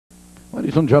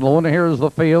Ladies and gentlemen, here's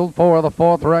the field for the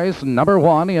fourth race. Number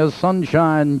 1 is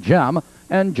Sunshine Gem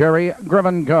and Jerry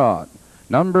Grivengard.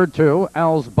 Number 2,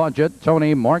 Al's Budget,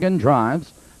 Tony Morgan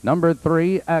drives. Number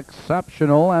 3,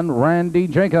 Exceptional and Randy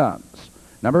Jacobs.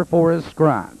 Number 4 is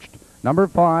Scratched. Number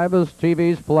 5 is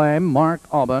TV's Flame, Mark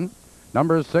Aubin.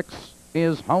 Number 6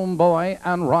 is Homeboy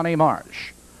and Ronnie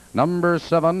Marsh. Number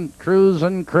 7,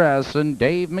 Cruisin' Chris and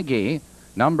Dave McGee.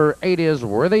 Number 8 is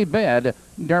Worthy Bed,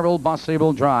 Daryl Bussey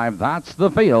will drive. That's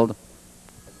the field.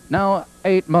 Now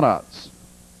 8 minutes.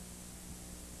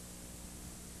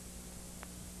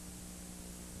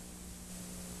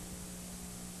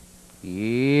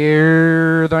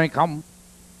 Here they come.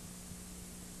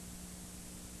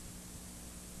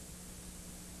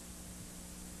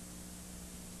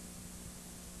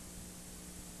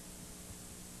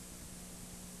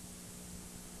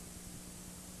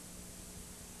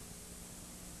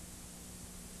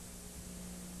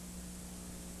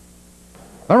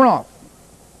 They're off.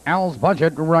 Al's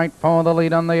Budget right for the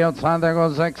lead on the outside. There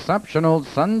goes Exceptional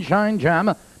Sunshine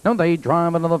Gem. Now they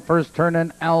drive into the first turn,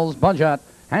 and Al's Budget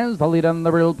has the lead on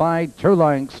the reel by 2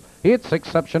 lengths. It's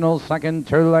Exceptional second,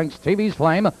 2 lengths. TV's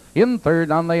Flame in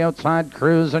third on the outside.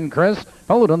 Cruisin' Chris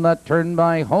followed on that turn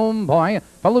by Homeboy,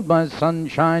 followed by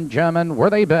Sunshine Gem and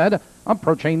Worthy Bed.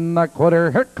 Approaching the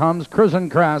quarter, here comes Cruisin'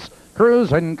 Chris.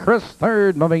 Cruisin' Chris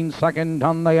third, moving second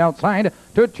on the outside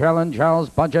to challenge Al's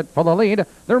Budget for the lead.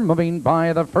 They're moving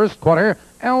by the first quarter.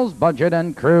 Al's Budget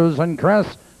and Cruisin'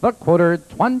 Chris. The quarter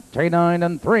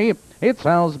 29 3. It's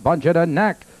Al's Budget and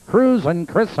neck. Cruisin'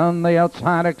 Chris on the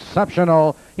outside.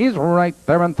 Exceptional. He's right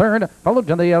there in third, followed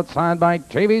to the outside by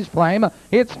TV's Flame.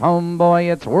 It's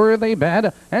Homeboy, it's Worthy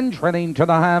Bed, and trailing to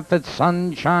the half, it's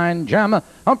Sunshine Gem.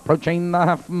 Approaching the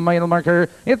half-mile marker,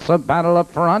 it's a battle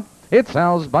up front. It's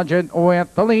Al's Budget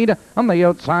with the lead. On the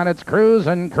outside, it's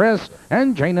Cruisin' Chris.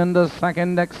 And Jane into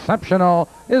second. Exceptional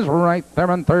is right there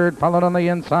in third, followed on the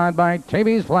inside by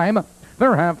TV's Flame.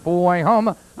 They're halfway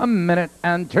home. 1 minute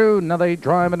and 2. Now they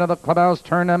drive into the clubhouse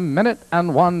turn. 1 minute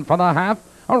and 1 for the half.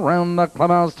 Around the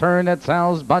clubhouse turn, it's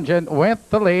Al's Budget with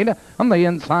the lead. On the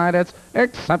inside, it's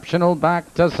Exceptional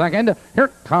back to second. Here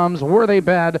comes Worthy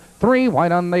Bed. 3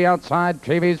 wide on the outside.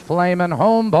 TV's Flame and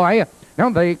Homeboy. Now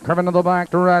they curve into the back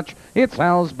stretch. It's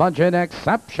Al's Budget,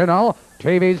 Exceptional.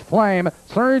 TV's Flame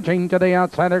surging to the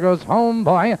outside. There goes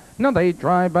Homeboy. Now they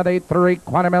drive by the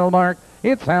 3/4 mile mark.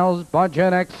 It's Al's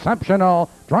Budget, Exceptional.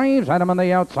 Drives at him on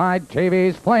the outside.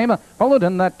 TV's Flame followed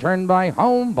in that turn by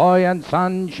Homeboy and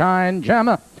Sunshine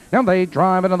Gem. Now they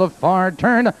drive into the far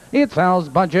turn. It's Al's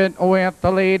Budget with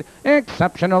the lead.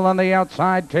 Exceptional on the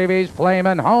outside. TV's Flame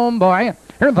and Homeboy.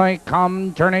 Here they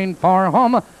come, turning for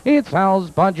home. It's Al's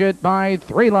Budget by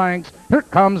 3 lengths. Here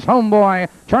comes Homeboy,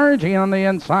 charging on the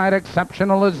inside.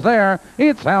 Exceptional is there.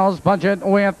 It's Al's Budget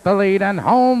with the lead, and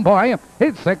Homeboy.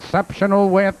 It's Exceptional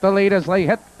with the lead as they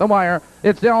hit the wire.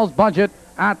 It's Al's Budget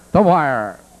at the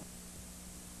wire.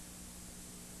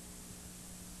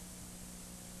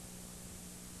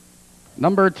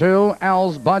 Number 2,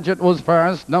 Al's Budget was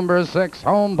first. Number 6,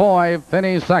 Homeboy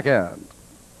finished second.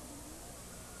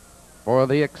 For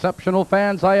the Exceptional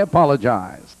fans, I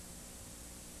apologize.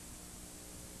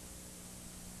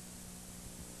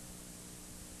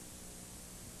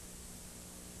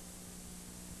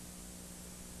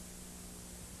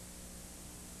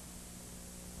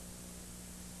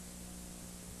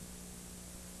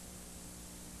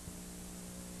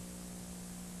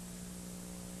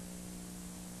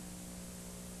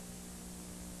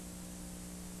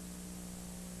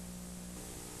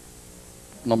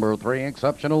 Number 3,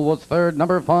 Exceptional was third.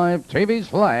 Number 5, TV's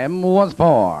Flame was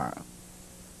 4.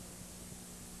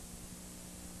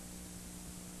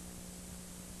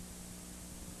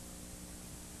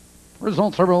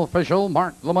 Results are official.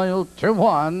 Mark Lemieux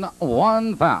 2-1,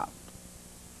 1 foul.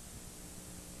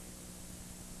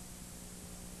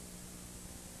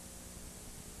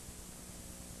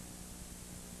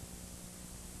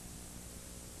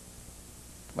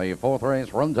 The fourth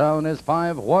race rundown is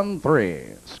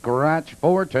 5-1-3. Scratch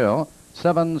 4-2.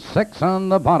 7-6 on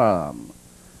the bottom.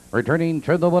 Returning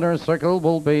to the winner's circle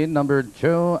will be number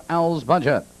 2, Al's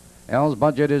Budget. Al's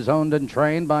Budget is owned and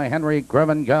trained by Henry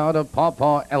Grivengard of Paw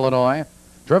Paw, Illinois.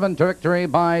 Driven to victory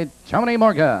by Tony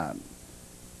Morgan.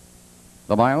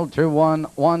 The mile 2-1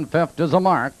 1/5 is a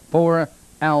mark for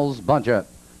Al's Budget.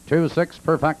 2-6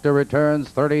 Perfecta returns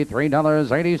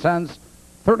 $33.80.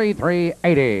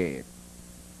 $33.80.